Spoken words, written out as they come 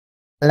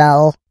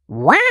Lol.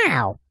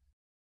 Wow.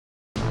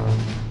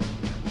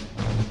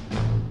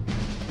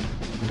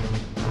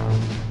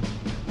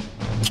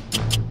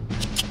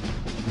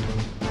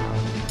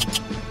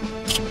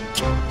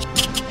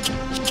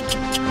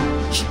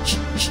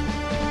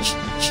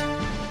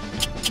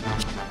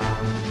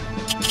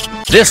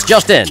 This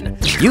just in.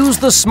 Use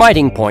the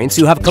smiting points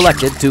you have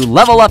collected to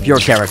level up your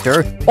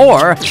character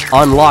or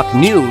unlock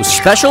new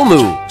special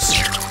moves.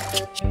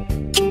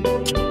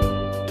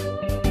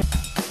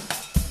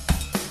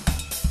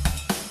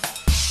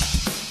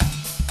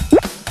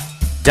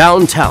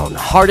 Downtown,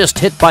 hardest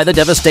hit by the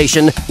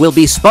devastation, will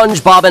be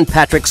SpongeBob and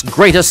Patrick's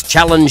greatest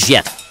challenge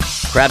yet.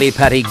 Krabby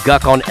Patty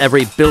guck on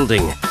every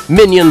building.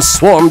 Minions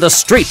swarm the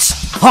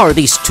streets. Are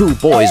these two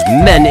boys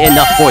men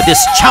enough for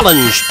this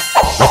challenge?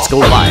 Let's go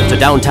live to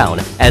downtown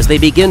as they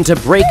begin to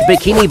break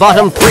Bikini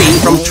Bottom free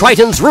from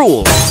Triton's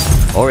rule.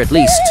 Or at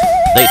least,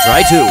 they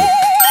try to.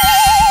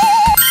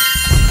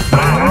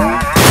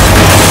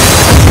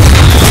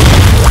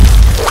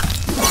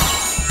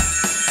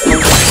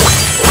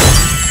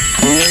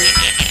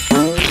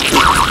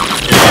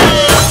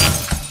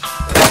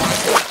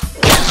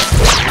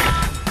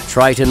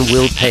 Triton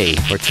will pay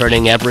for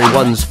turning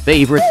everyone's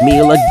favorite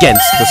meal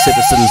against the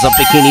citizens of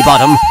Bikini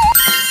Bottom.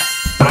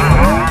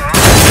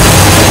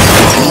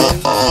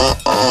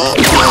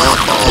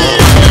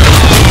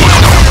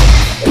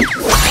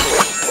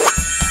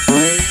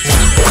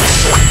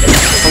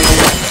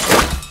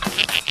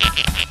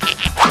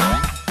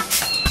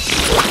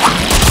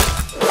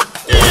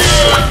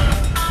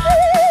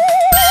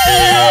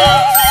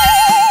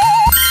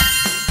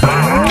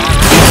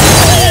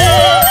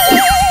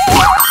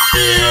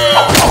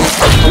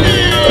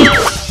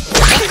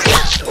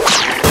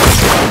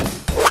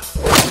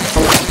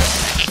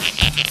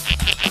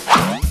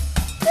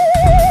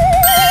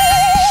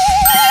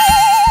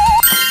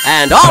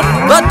 And off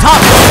the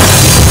top!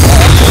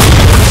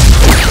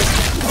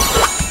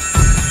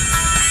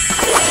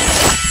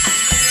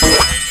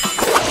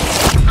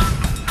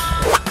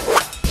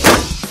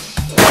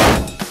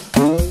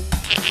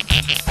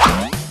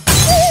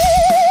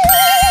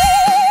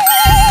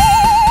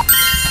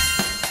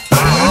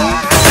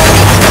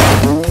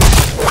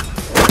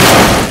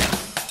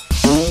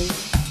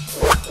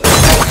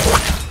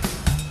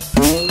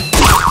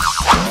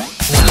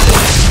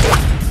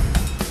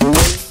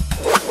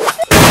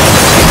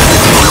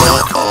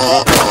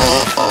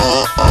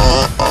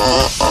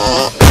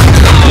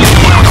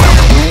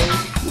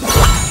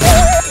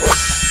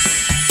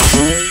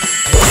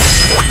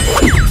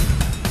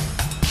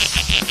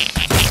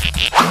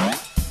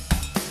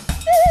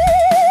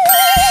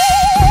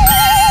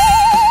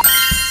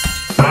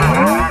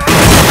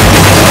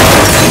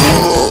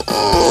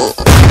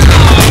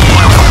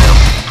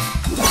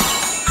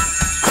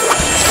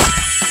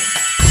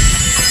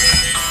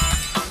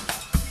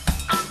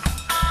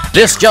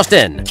 This just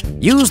in.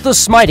 Use the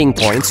smiting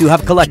points you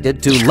have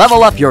collected to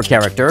level up your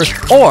character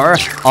or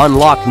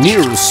unlock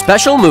new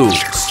special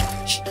moves.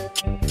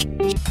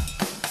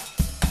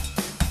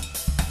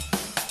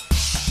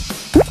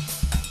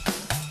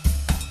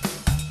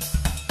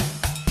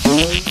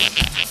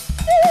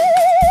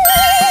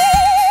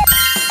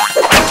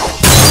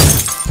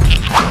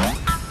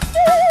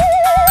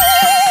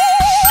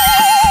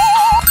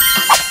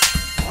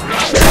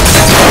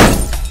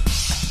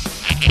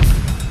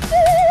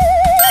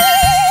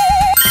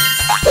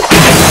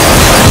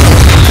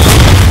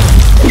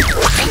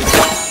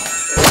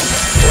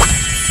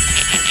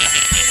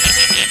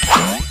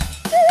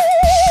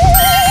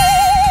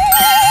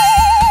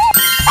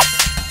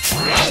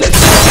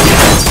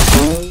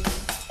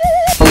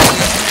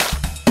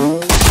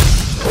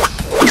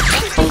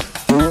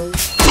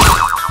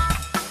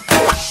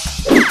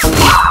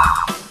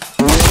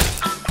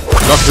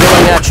 The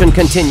thrilling action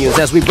continues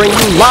as we bring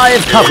you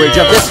live coverage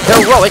of this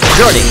heroic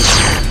journey.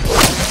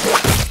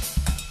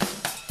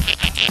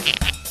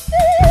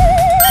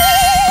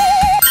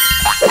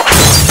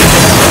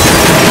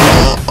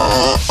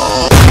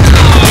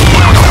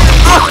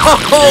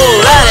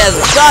 Oh, that has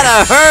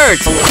gotta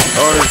hurt!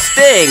 Or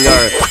sting,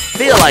 or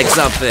feel like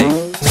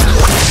something.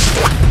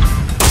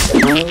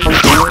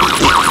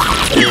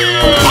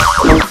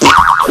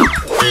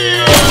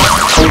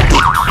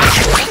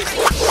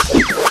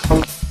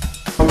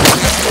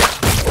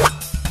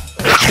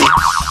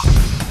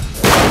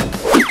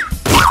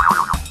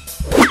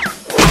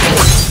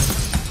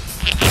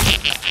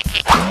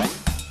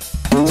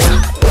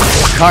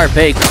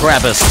 Carpe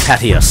Krabby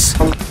Pattius.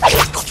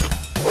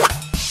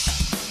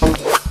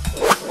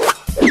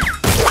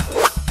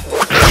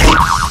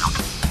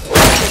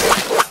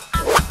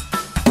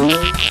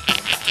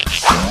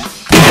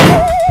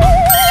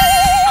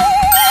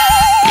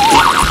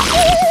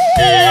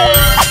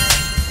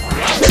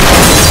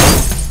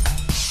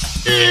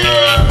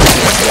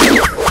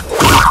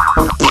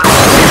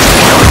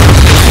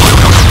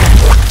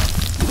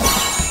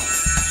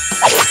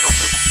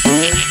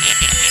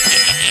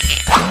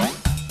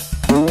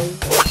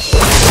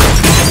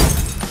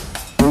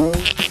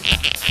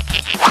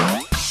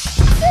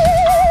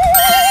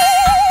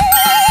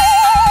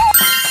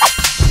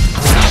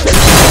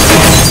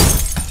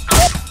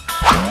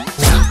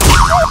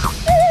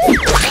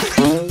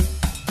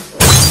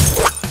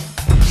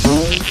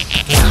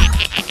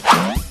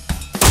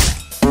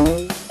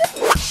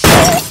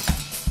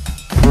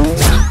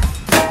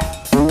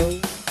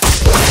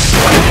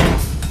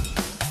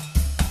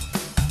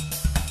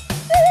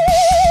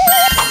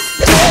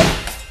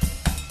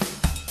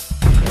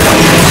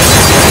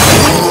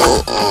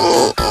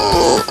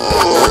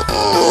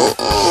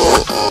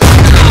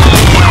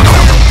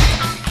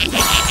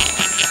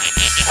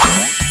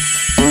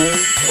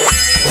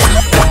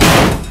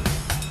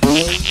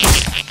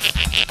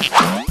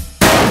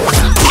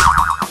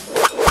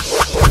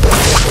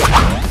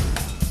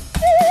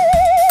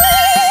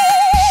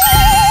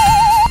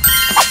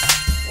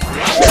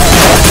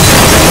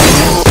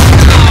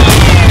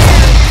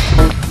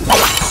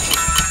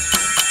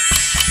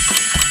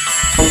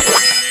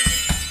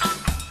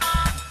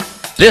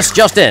 This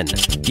just in.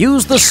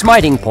 Use the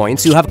smiting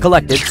points you have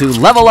collected to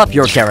level up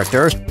your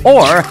character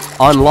or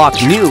unlock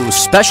new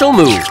special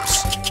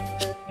moves.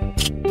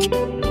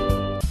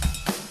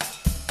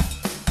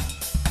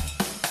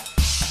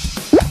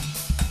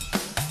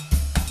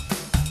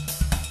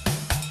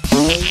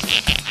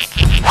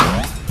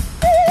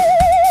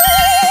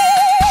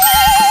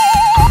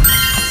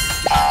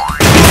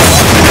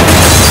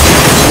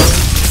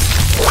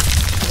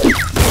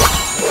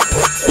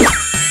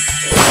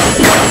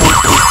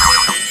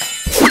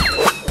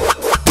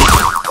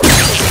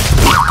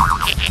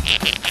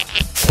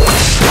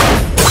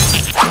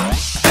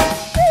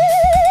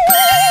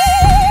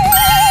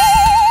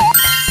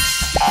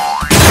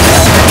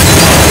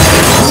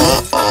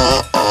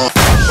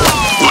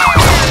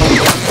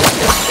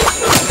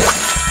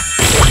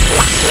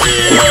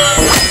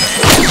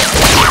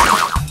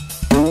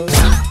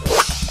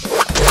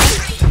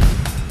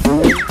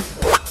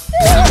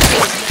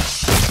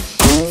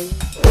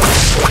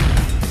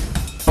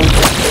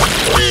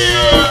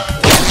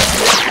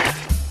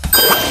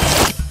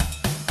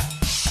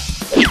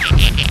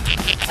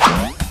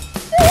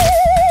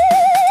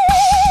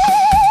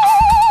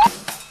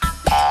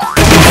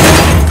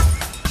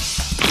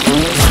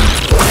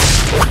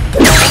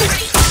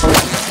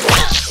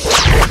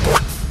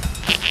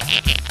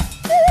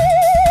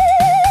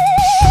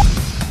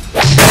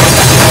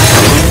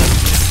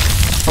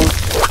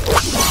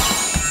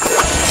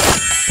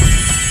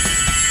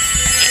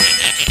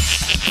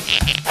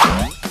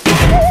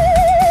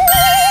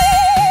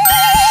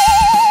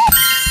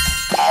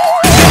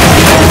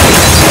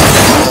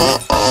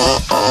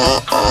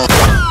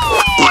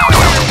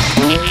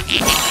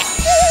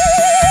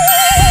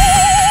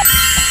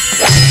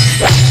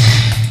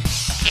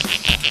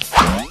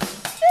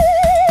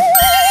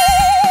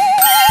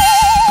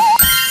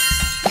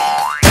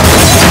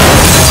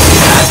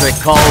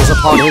 Calls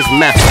upon his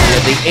mastery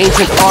of the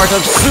ancient art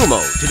of sumo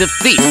to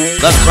defeat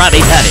the Krabby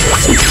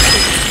Patties.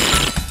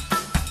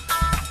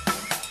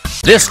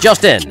 This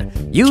just in.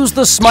 Use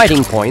the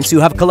smiting points you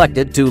have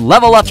collected to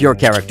level up your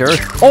character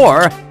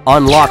or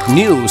unlock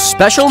new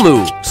special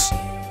moves.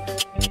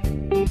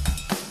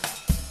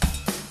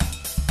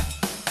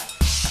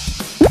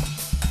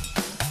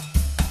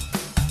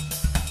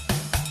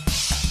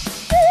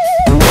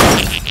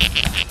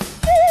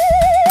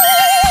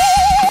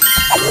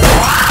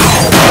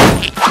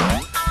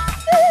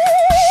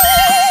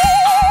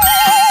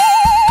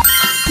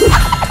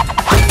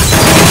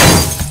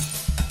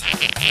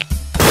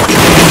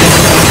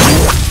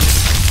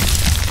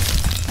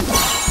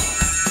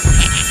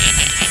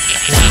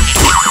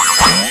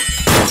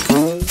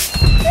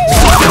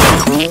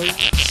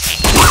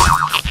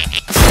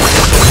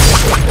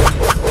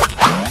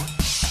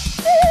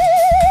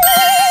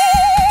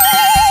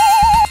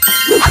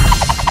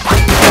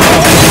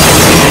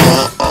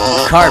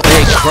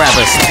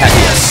 Krabby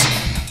Patty.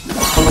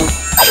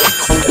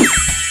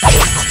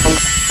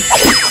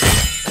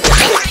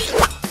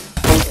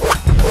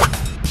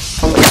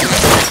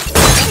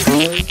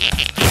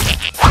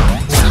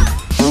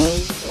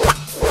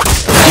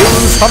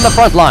 News from the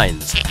front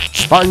lines.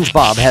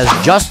 SpongeBob has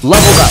just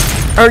leveled up,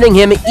 earning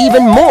him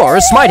even more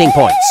smiting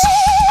points.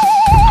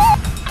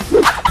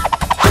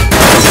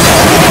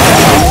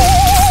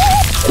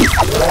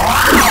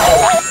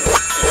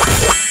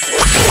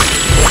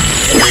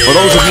 For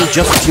those of you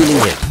just tuning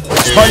in,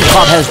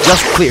 SpongeBob has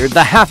just cleared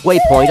the halfway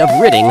point of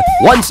ridding,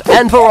 once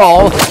and for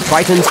all,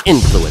 Triton's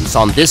influence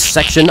on this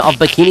section of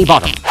Bikini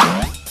Bottom.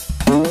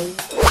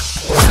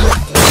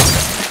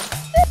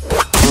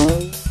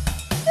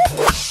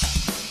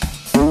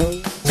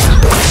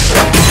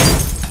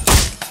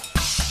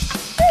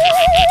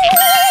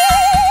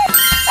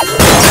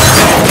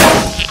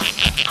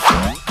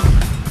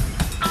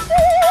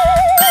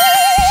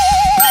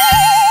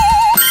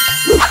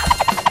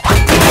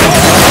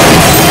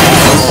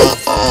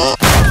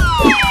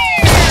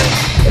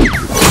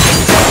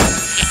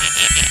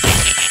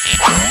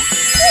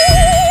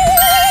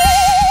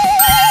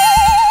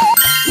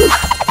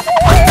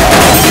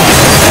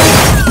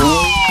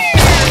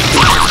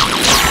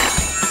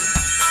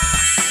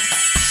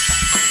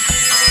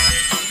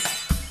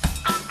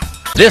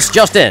 This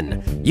just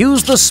in.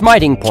 Use the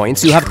smiting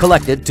points you have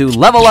collected to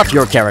level up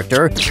your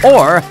character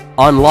or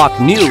unlock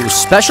new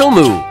special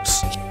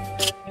moves.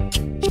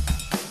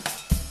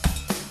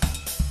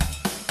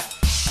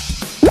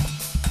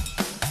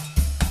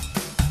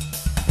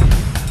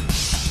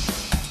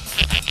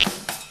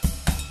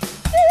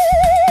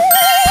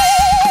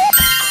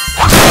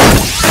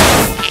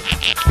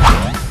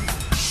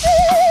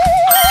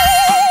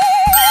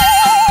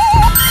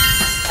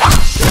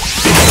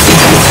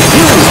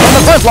 News from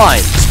the front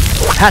lines.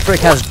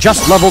 Patrick has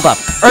just leveled up,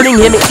 earning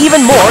him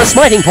even more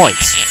smiting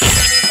points.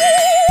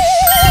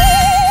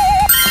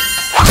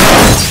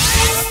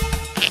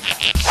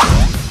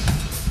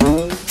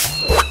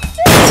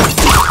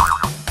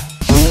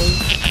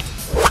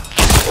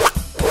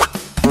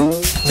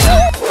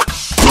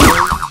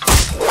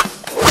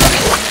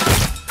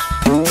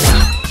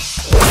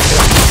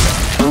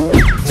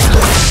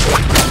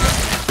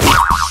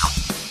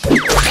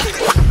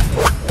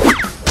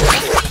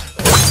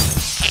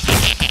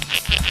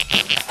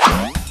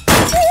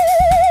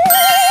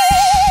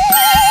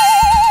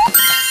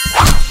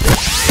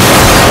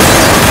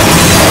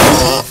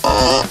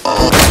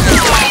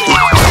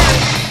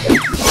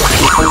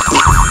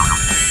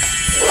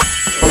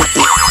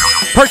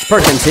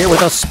 Perkins here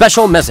with a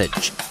special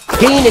message.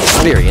 Gain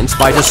experience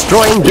by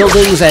destroying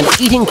buildings and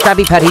eating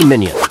Krabby Patty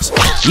minions.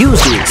 Use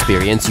the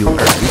experience you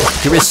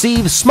earned to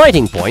receive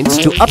smiting points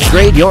to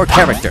upgrade your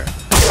character.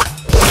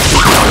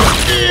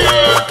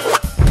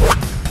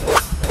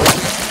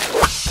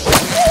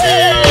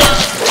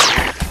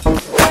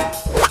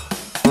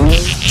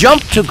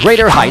 Jump to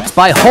greater heights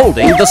by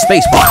holding the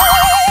spacebar.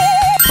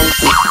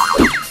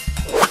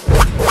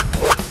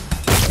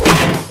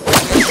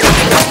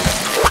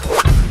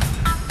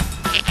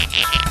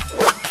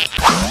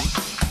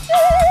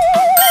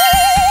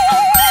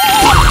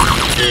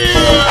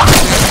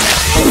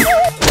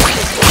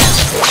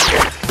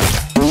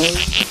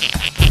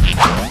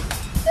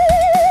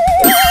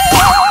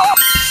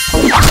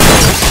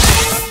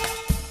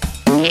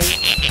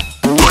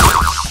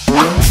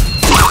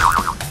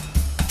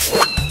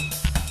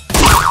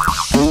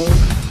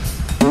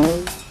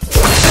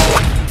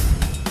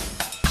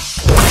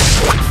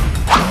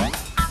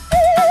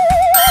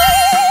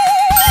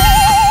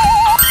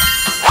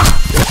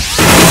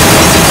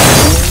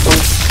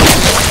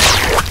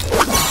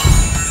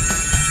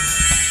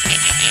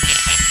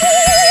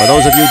 For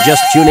those of you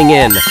just tuning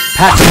in,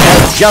 Patrick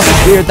has just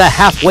cleared the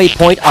halfway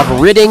point of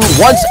ridding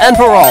once and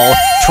for all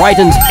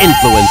Triton's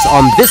influence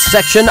on this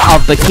section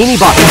of Bikini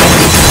Bottom.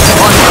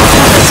 The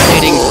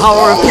devastating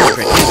power of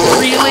Patrick is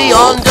really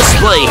on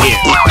display here.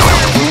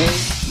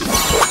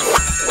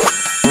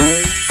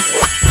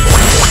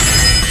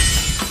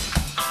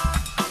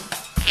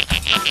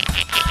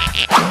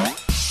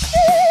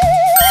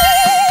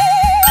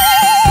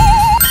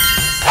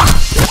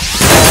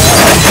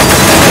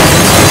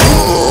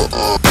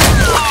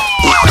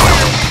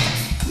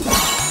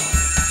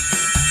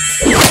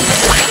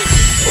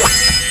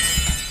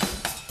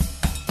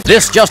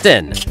 This just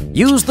in.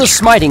 Use the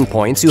smiting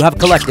points you have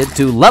collected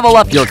to level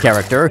up your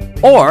character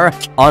or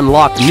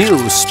unlock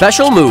new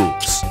special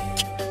moves.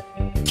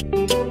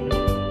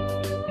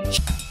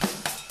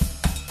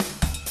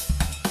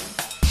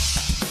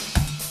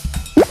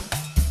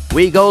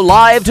 We go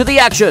live to the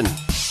action.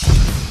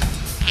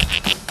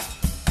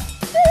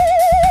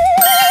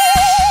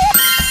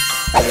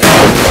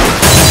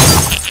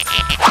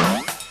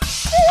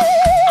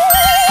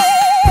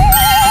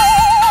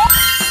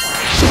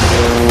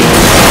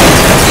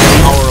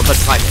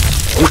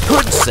 You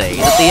could say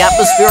that the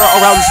atmosphere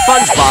around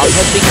SpongeBob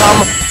has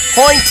become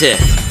pointed.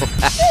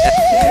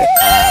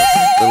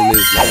 Little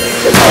news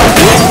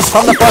News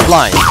from the front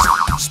lines.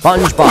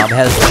 SpongeBob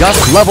has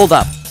just leveled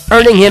up,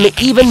 earning him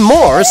even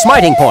more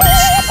smiting points.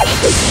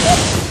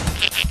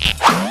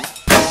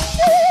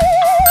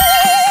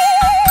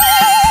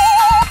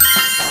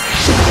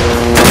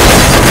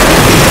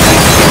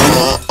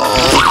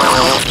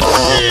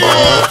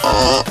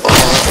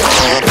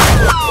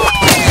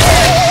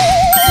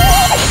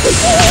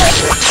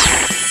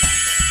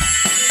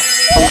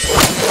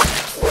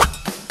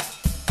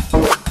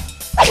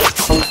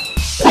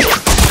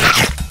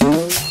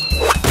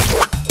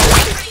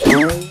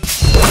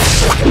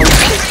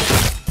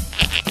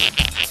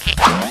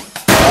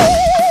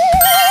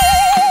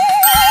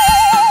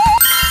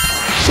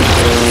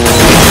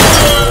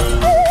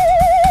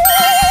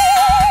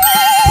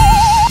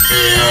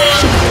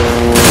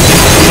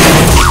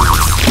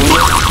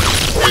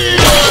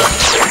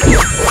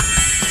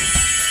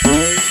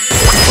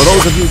 For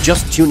those of you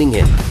just tuning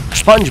in,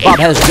 SpongeBob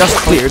has just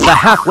cleared the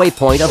halfway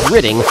point of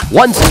ridding,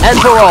 once and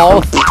for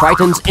all,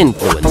 Triton's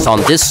influence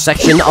on this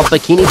section of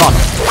Bikini Bottom.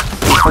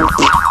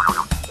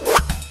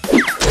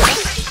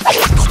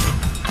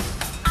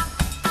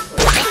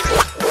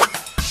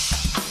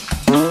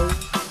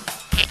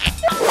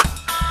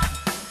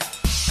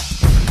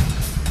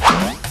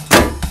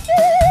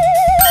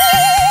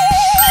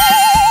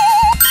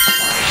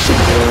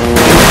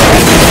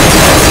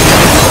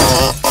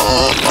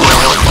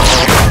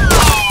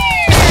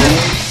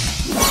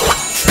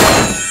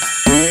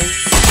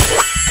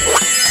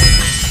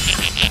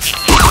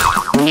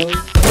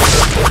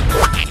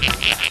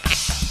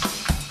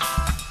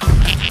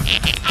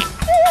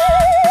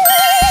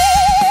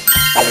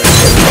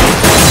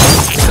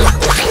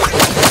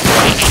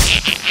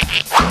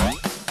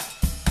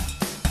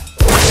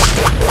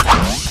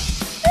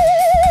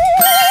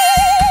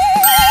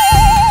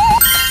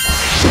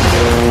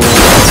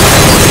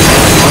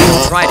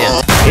 Triton.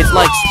 It's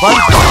like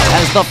SpongeBob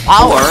has the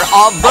power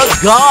of the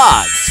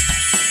gods.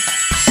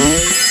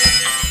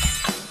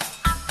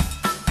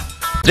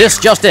 This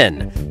just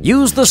in.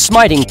 Use the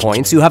smiting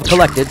points you have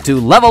collected to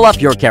level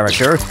up your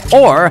character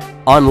or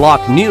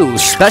unlock new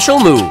special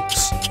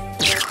moves.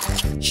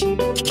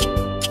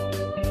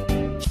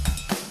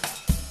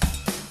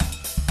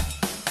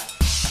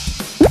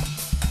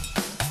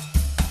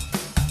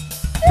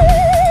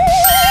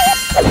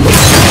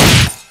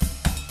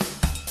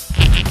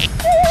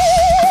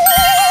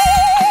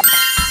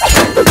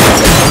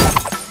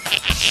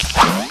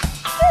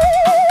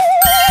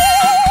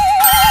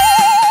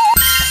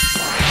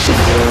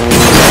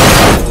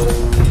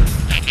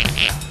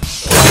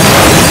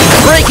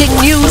 Breaking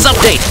news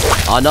update!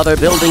 Another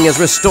building is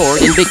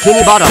restored in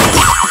Bikini Bottom.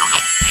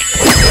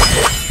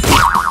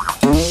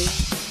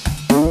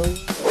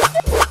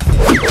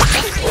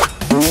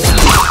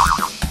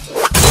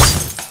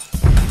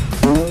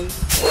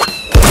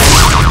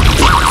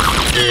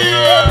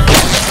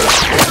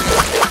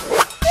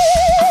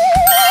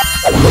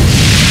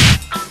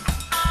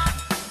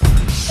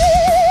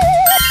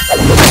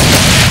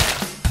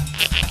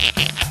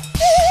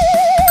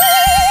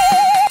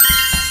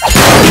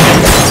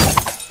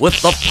 With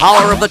the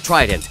power of the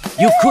trident,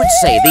 you could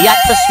say the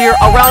atmosphere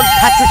around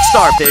Patrick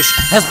Starfish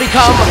has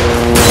become...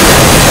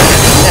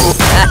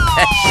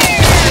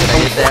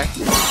 there.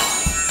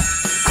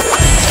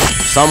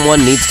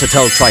 Someone needs to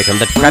tell Triton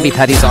that Krabby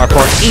Patties are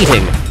for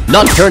eating,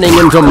 not turning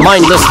into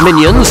mindless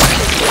minions.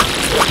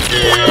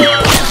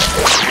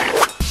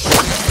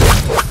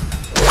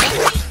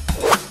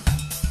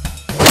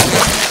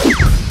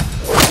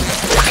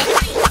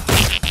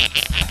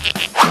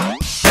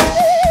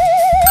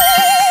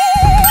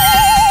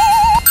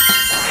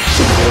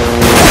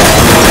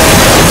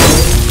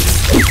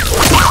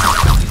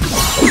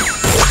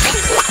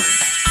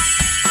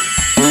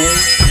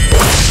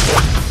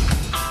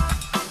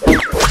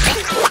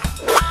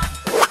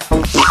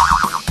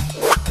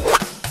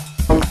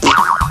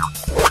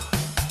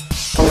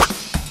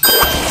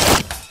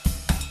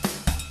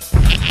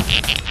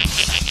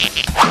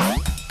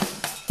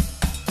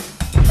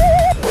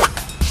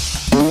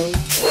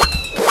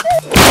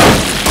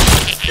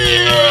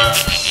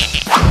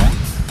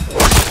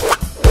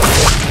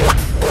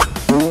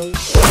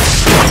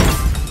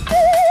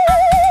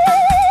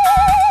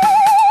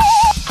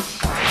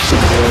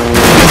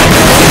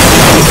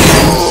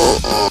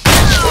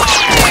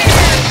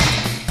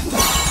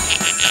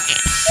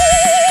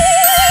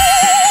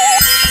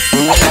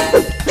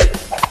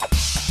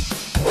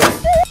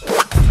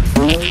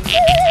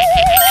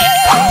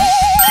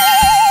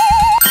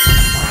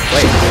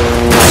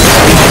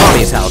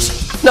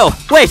 No,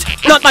 wait!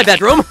 Not my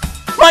bedroom!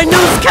 My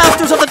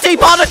newscasters of the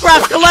Deep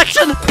Autograph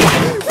Collection!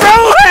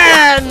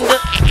 Ruined!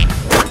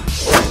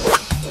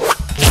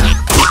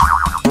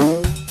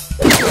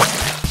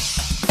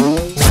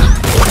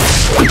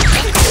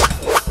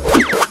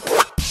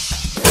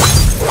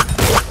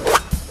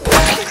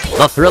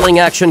 The thrilling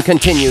action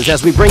continues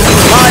as we bring you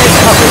live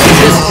coverage of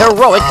this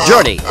heroic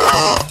journey.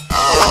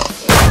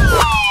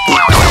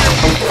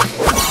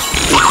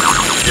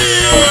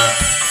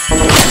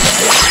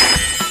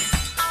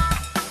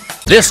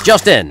 This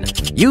just in.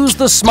 Use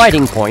the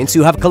smiting points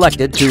you have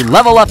collected to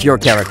level up your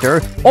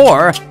character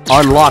or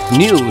unlock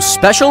new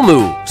special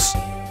moves.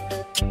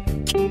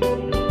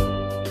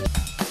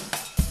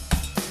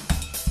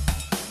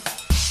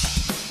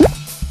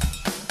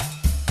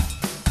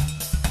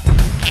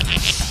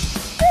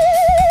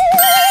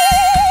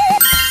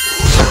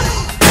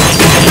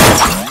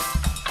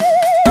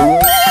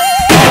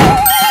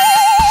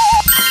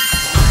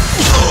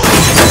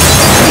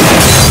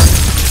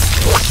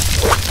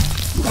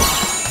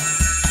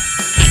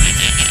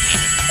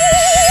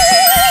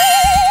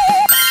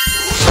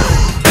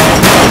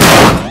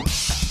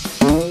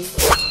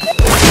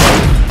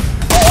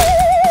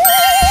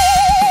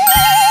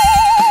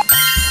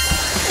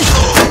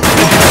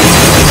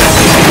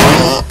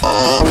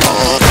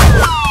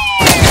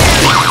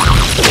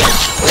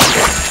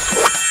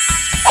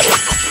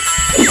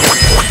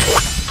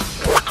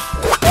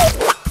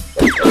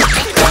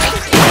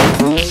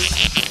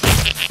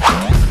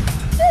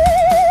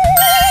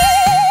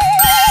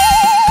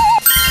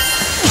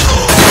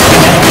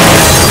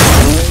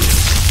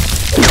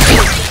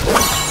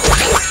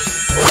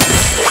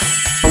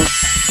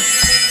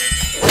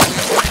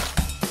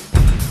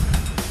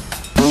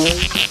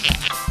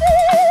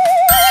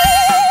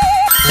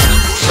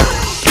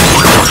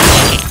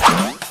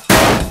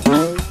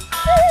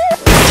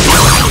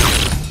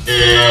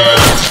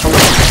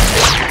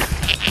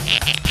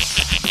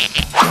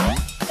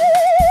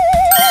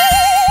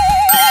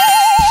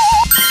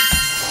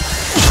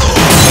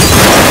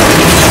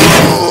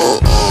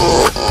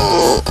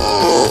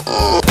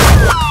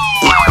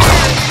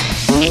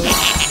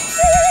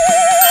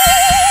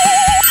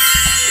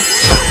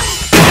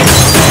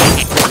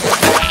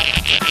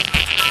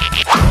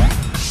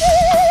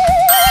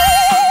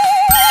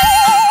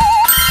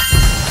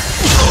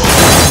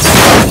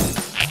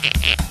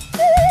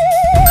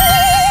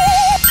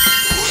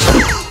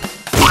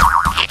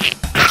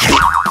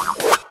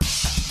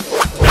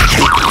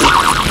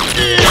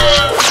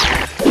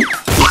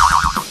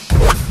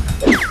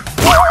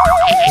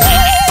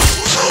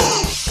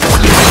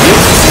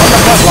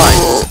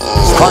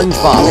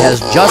 SpongeBob has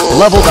just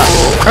leveled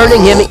up,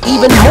 earning him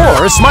even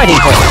more smiting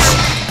points.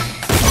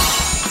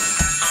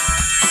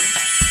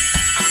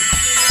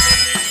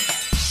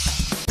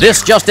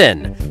 This just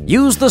in.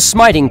 Use the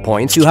smiting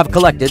points you have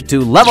collected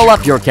to level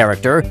up your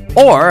character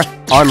or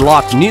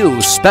unlock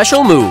new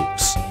special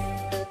moves.